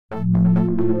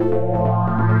Let's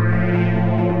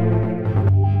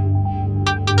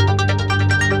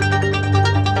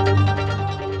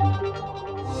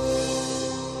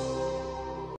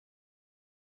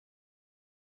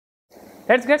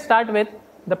get started with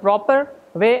the proper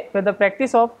way with the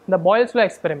practice of the Boyle's law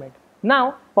experiment.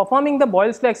 Now, performing the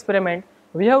Boyle's law experiment,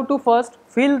 we have to first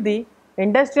fill the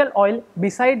industrial oil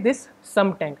beside this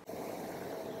sump tank.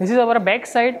 This is our back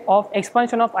side of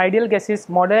expansion of ideal gases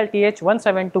model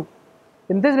TH172.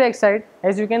 In this back side,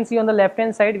 as you can see on the left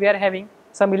hand side, we are having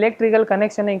some electrical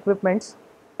connection equipments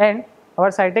and our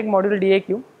Scitech module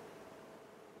DAQ.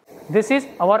 This is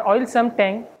our oil sump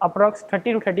tank, approx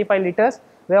 30 to 35 liters.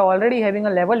 We are already having a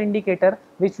level indicator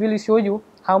which will show you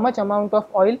how much amount of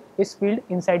oil is filled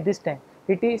inside this tank.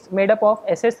 It is made up of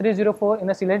SS304 in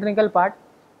a cylindrical part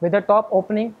with a top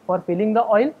opening for filling the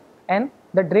oil and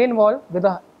the drain wall with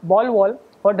a ball wall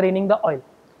for draining the oil.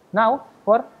 Now,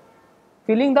 for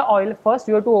filling the oil, first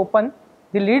you have to open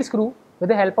the lead screw with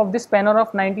the help of this spanner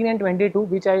of 19 and 22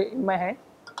 which I in my hand.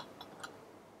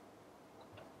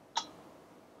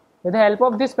 With the help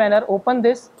of this spanner, open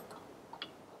this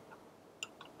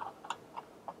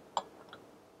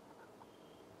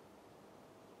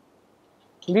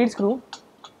lead screw.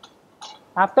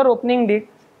 After opening it,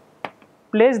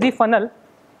 place the funnel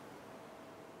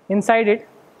inside it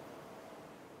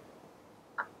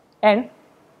and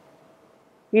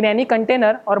in any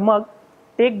container or mug,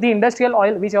 take the industrial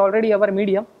oil which is already our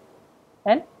medium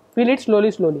and fill it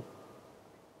slowly.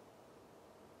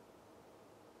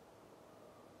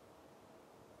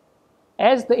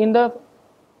 As in the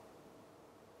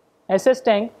SS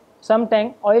tank, some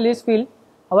tank oil is filled,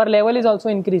 our level is also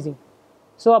increasing.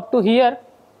 So up to here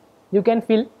you can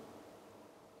fill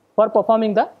for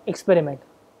performing the experiment.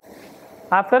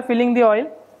 After filling the oil,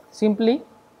 simply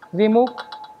remove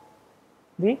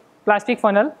the plastic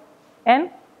funnel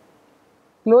and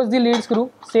close the lead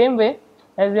screw same way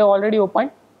as we have already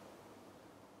opened.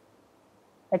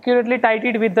 Accurately tight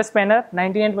it with the spanner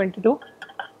 19 and 22.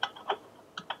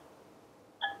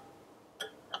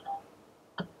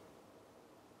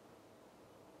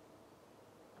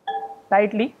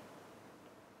 Tightly.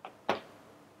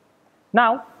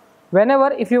 Now,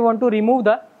 whenever if you want to remove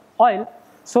the oil,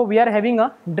 so we are having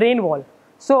a drain wall.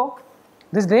 So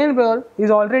this drain wall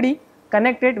is already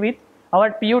connected with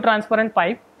our PU transparent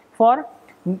pipe. For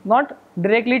not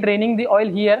directly draining the oil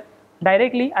here,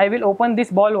 directly I will open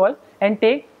this ball wall and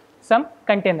take some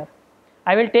container.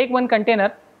 I will take one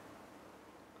container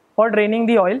for draining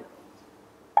the oil.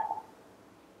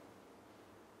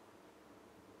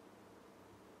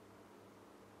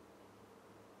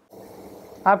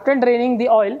 After draining the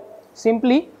oil,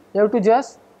 simply you have to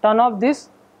just turn off this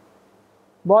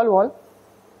ball wall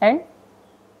and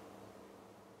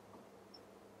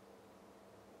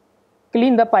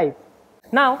clean the pipe.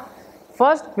 Now,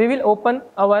 first we will open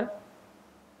our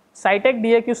Scitech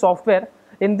DAQ software.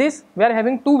 In this, we are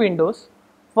having two windows.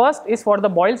 First is for the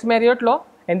Boyle's Marriott law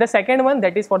and the second one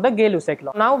that is for the Gay-Lussac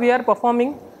law. Now we are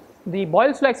performing the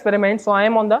Boyle's law experiment. So I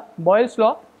am on the Boyle's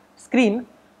law screen.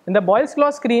 In the Boyle's law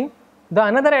screen, the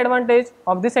another advantage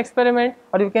of this experiment,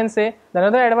 or you can say the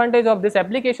another advantage of this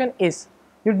application is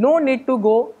you don't need to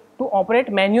go to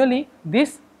operate manually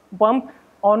this pump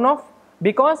on off,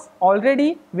 because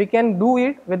already we can do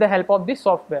it with the help of this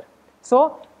software.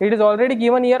 So it is already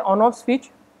given here on off switch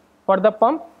for the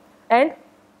pump, and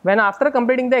when after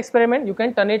completing the experiment you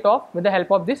can turn it off with the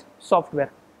help of this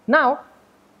software. Now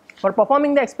for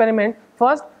performing the experiment,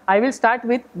 first I will start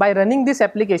with by running this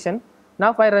application.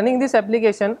 Now by running this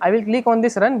application, I will click on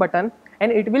this run button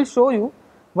and it will show you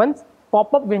one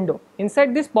pop-up window.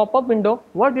 Inside this pop-up window,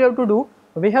 what we have to do,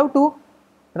 we have to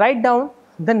write down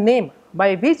the name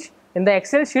by which in the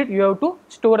Excel sheet you have to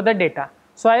store the data.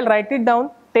 So I will write it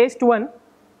down test1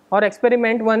 or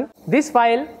experiment1. This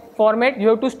file format you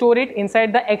have to store it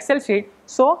inside the Excel sheet.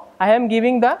 So I am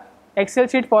giving the Excel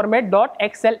sheet format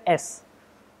 .xls.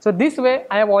 So this way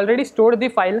I have already stored the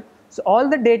file. So all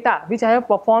the data which I have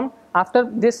performed after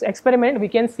this experiment we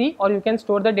can see, or you can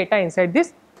store the data inside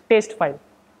this test file.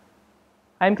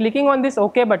 I am clicking on this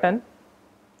OK button,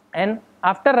 and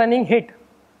after running it,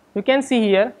 you can see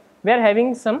here we are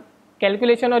having some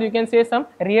calculation, or you can say some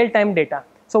real-time data.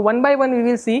 So one by one we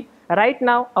will see. Right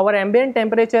now our ambient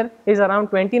temperature is around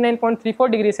 29.34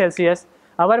 degrees Celsius.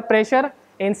 Our pressure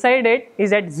inside it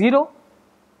is at 0.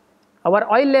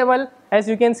 Our oil level, as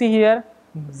you can see here,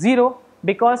 0,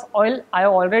 because oil I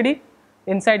have already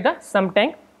inside the sump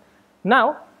tank.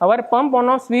 Now our pump on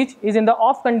off switch is in the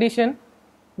off condition.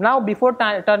 Now before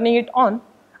turning it on,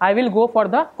 I will go for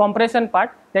the compression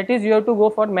part. That is, you have to go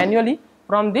for manually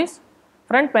from this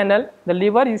front panel, the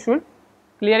lever you should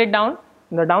clear it down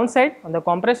on the downside, on the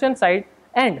compression side,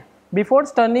 and before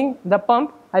turning the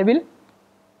pump, I will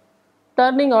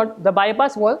turning out the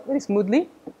bypass valve very smoothly.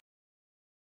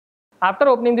 After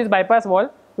opening this bypass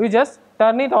valve, we just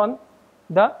turn it on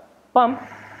the pump.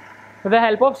 With the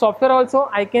help of software also,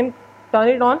 I can turn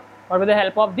it on, or with the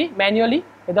help of the manually,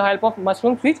 with the help of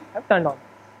mushroom switch, I have turned on.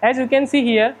 As you can see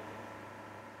here,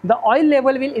 the oil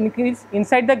level will increase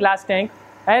inside the glass tank.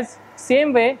 As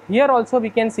same way, here also we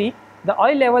can see the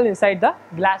oil level inside the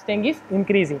glass tank is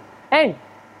increasing. And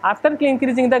after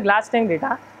increasing the glass tank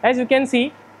data, as you can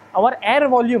see, our air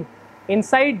volume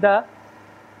inside the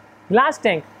glass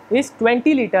tank is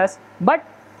 20 liters, but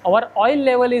our oil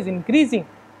level is increasing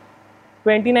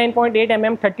 29.8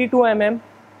 mm, 32 mm.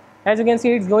 As you can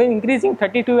see, it's going increasing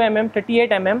 32 mm, 38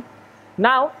 mm.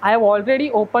 Now I have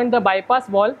already opened the bypass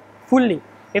valve fully.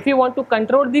 If you want to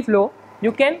control the flow,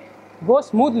 you can go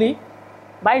smoothly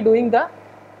by doing the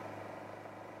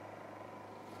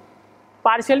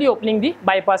partially opening the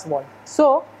bypass valve.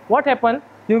 So what happens?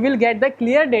 You will get the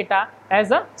clear data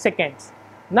as a seconds.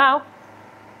 Now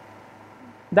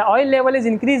the oil level is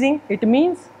increasing, it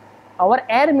means our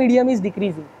air medium is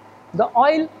decreasing. The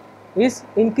oil is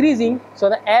increasing, so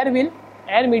the air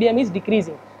medium is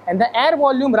decreasing, and the air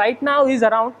volume right now is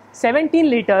around 17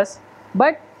 liters.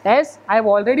 But as I have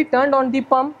already turned on the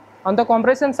pump on the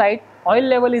compression side, oil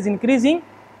level is increasing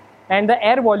and the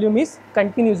air volume is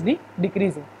continuously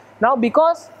decreasing. Now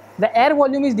because the air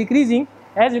volume is decreasing,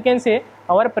 as you can say,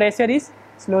 our pressure is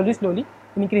slowly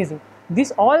increasing.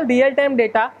 This all real-time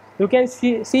data you can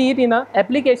see it in a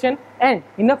application, and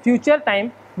in a future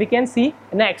time we can see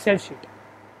in an Excel sheet.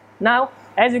 Now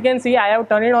as you can see, I have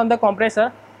turned it on the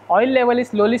compressor, oil level is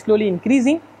slowly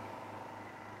increasing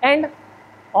and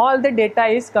all the data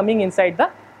is coming inside the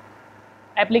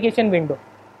application window.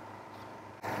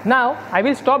 Now I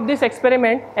will stop this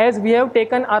experiment as we have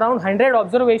taken around 100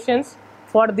 observations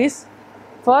for this.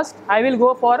 First I will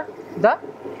go for the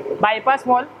bypass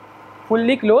valve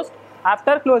fully closed.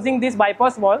 After closing this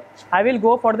bypass valve, I will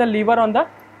go for the lever on the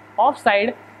off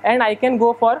side, and I can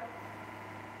go for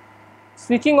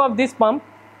switching off this pump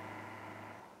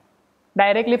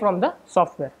directly from the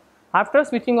software. After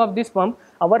switching off this pump,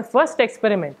 our first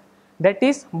experiment, that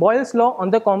is Boyle's law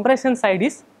on the compression side,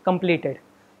 is completed.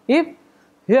 If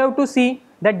you have to see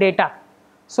the data,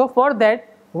 so for that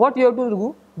what you have to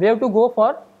do, we have to go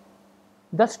for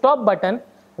the stop button,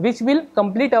 which will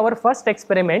complete our first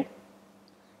experiment.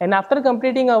 And after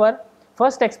completing our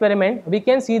first experiment, we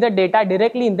can see the data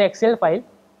directly in the Excel file,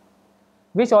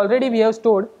 which already we have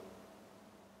stored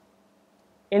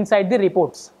inside the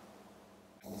reports.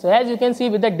 So as you can see,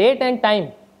 with the date and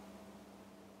time,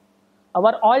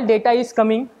 our all data is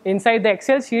coming inside the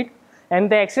Excel sheet,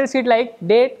 and the Excel sheet like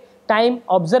date, time,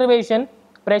 observation,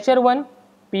 pressure 1,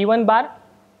 P1 bar,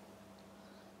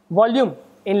 volume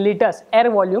in liters, air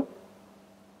volume,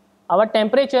 our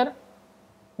temperature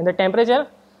in the temperature,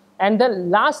 and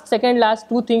the second last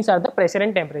two things are the pressure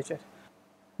and temperature.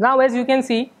 Now as you can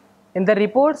see in the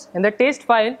reports, in the test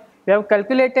file, we have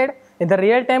calculated in the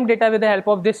real-time data with the help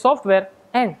of this software,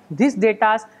 and this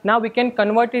data now we can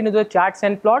convert it into the charts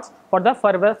and plots for the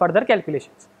further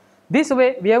calculations. This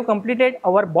way we have completed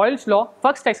our Boyle's law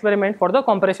first experiment for the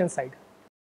compression side.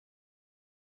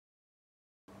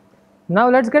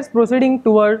 Now let's get proceeding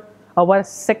toward our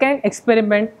second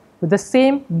experiment with the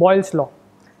same Boyle's law.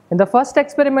 In the first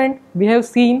experiment, we have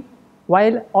seen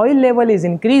while oil level is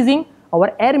increasing,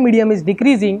 our air medium is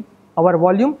decreasing, our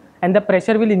volume and the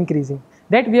pressure will increasing.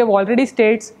 That we have already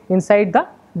stated inside the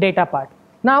data part.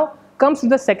 Now comes to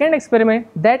the second experiment,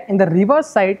 that in the reverse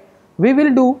side we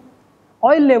will do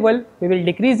oil level we will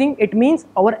decreasing, it means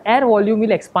our air volume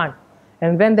will expand,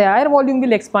 and when the air volume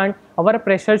will expand, our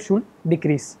pressure should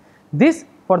decrease. This,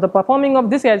 for the performing of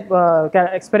this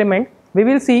experiment, we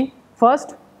will see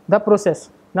first the process.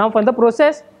 Now for the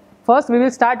process, first we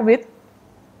will start with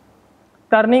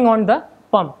turning on the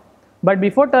pump. But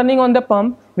before turning on the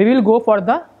pump, we will go for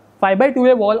the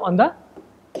 5x2A valve on the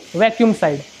vacuum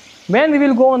side. When we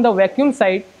will go on the vacuum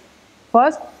side,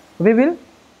 first we will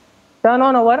turn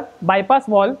on our bypass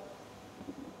valve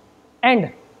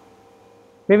and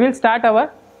we will start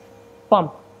our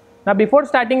pump. Now before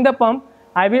starting the pump,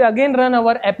 I will again run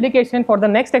our application for the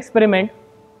next experiment,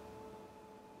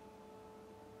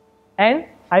 and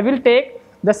I will take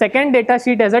the second data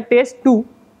sheet as a test 2 with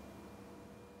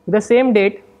the same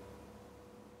date,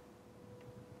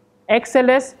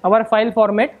 XLS our file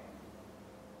format,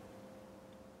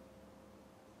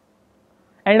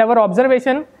 and our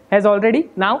observation has already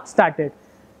now started.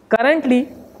 Currently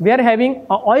we are having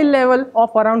an oil level of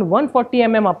around 140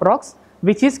 mm approx,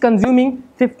 which is consuming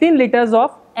 15 liters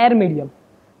of air medium.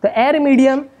 the air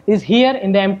medium is here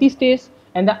in the empty space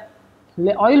and the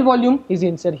oil volume is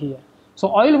inside here.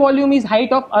 So oil volume is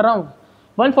height of around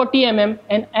 140 mm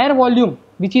and air volume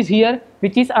which is here,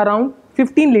 which is around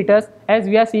 15 liters, as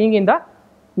we are seeing in the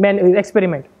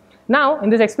experiment. Now in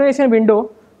this explanation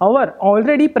window, our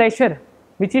already pressure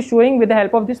which is showing with the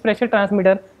help of this pressure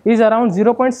transmitter is around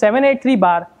 0.783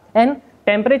 bar, and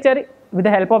temperature with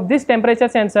the help of this temperature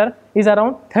sensor is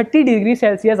around 30 degrees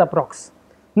Celsius approx.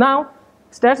 Now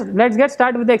let's get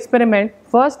started with the experiment.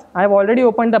 First, I have already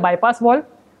opened the bypass valve.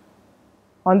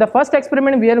 On the first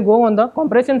experiment we will go on the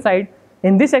compression side.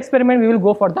 In this experiment we will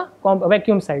go for the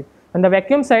vacuum side. On the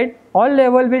vacuum side, all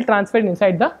level will transfer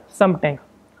inside the sump tank.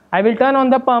 I will turn on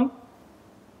the pump.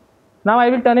 Now I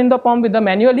will turn in the pump with the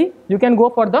manually. You can go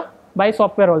for the by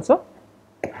software also.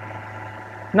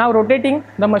 Now rotating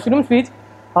the mushroom switch,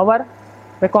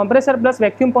 the compressor plus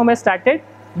vacuum pump has started,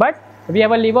 but we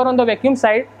have a lever on the vacuum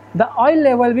side. The oil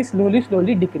level will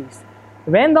slowly decrease.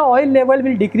 When the oil level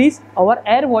will decrease, our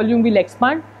air volume will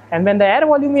expand, and when the air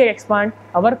volume will expand,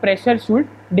 our pressure should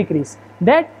decrease.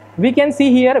 That we can see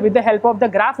here with the help of the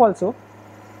graph also.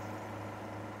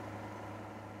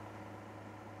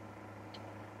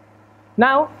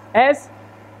 Now as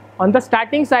on the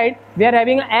starting side we are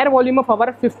having an air volume of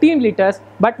our 15 liters,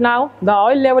 but now the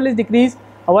oil level is decreased,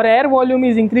 our air volume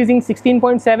is increasing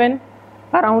 16.7,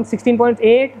 around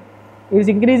 16.8 is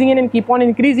increasing and keep on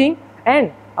increasing,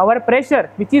 and our pressure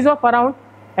which is of around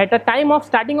at the time of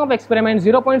starting of experiment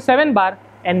 0.7 bar,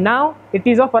 and now it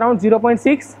is of around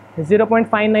 0.6,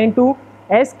 0.592,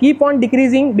 as keep on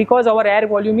decreasing because our air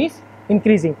volume is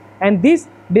increasing. And this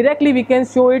directly we can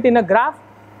show it in a graph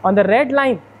on the red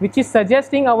line which is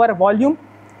suggesting our volume,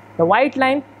 the white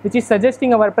line which is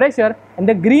suggesting our pressure, and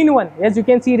the green one, as you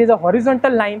can see, it is a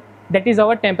horizontal line, that is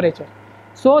our temperature.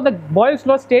 So the Boyle's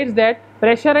law states that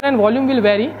pressure and volume will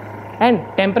vary and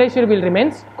temperature will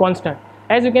remain constant.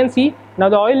 As you can see, now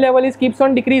the oil level keeps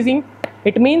on decreasing.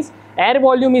 It means air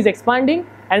volume is expanding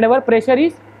and our pressure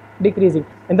is decreasing.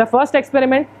 In the first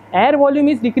experiment, air volume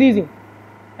is decreasing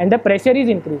and the pressure is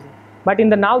increasing. But in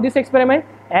the now this experiment,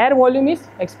 air volume is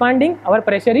expanding, our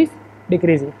pressure is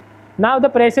decreasing. Now the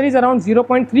pressure is around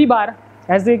 0.3 bar.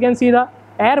 As you can see, the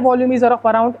air volume is of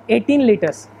around 18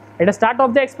 liters. At the start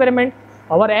of the experiment,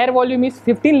 our air volume is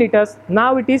 15 liters.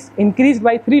 Now it is increased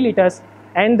by 3 liters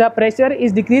and the pressure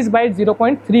is decreased by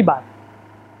 0.3 bar.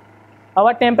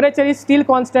 Our temperature is still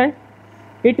constant.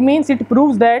 It means it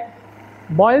proves that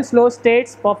Boyle's law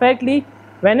states perfectly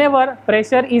whenever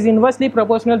pressure is inversely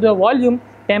proportional to the volume,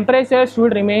 temperature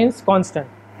should remain constant.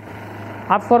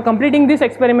 For completing this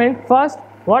experiment, first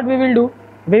what we will do,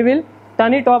 we will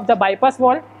turn it off the bypass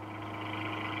valve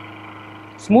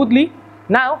smoothly.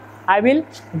 Now I will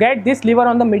get this lever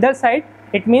on the middle side.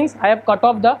 It means I have cut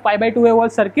off the 5/2A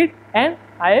volt circuit and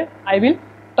I will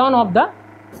turn off the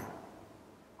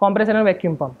compressor and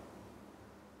vacuum pump.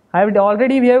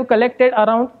 We have collected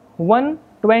around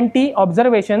 120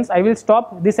 observations. I will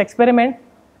stop this experiment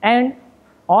and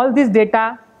all this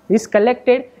data is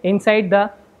collected inside the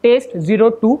test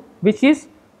 02, which is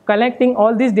collecting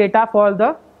all this data for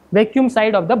the vacuum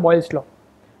side of the Boyle's law.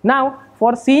 Now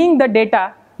for seeing the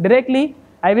data directly,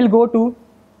 I will go to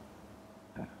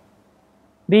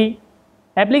the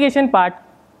application part,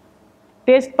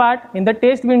 test part. In the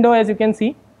test window, as you can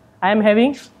see, I am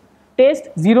having test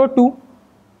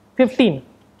 0215.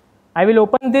 I will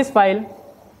open this file.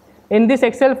 In this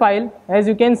Excel file, as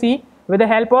you can see, with the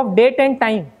help of date and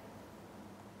time,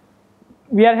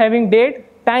 we are having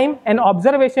date, time and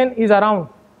observation is around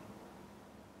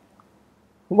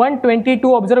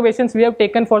 122 observations we have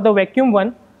taken for the vacuum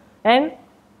one, and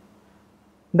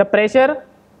the pressure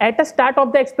at the start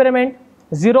of the experiment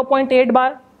 0.8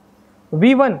 bar,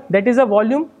 V1, that is the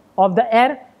volume of the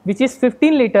air which is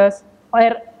 15 liters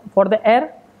air for the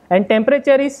air, and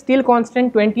temperature is still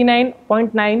constant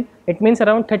 29.9, it means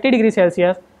around 30 degrees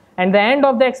Celsius, and the end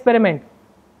of the experiment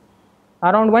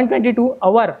around 122,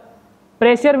 our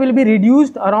pressure will be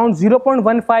reduced around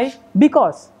 0.15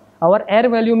 because our air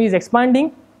volume is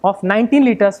expanding of 19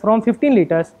 liters from 15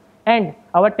 liters and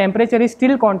our temperature is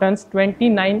still constant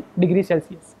 29 degrees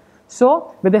Celsius.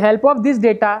 So with the help of this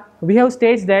data, we have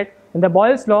stated that in the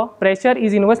Boyle's law, pressure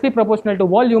is inversely proportional to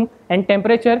volume and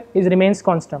temperature remains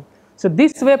constant. So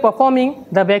this way performing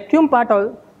the vacuum part,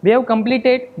 we have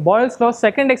completed Boyle's law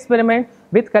second experiment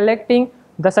with collecting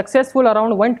the successful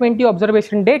around 120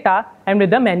 observation data and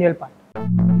with the manual part.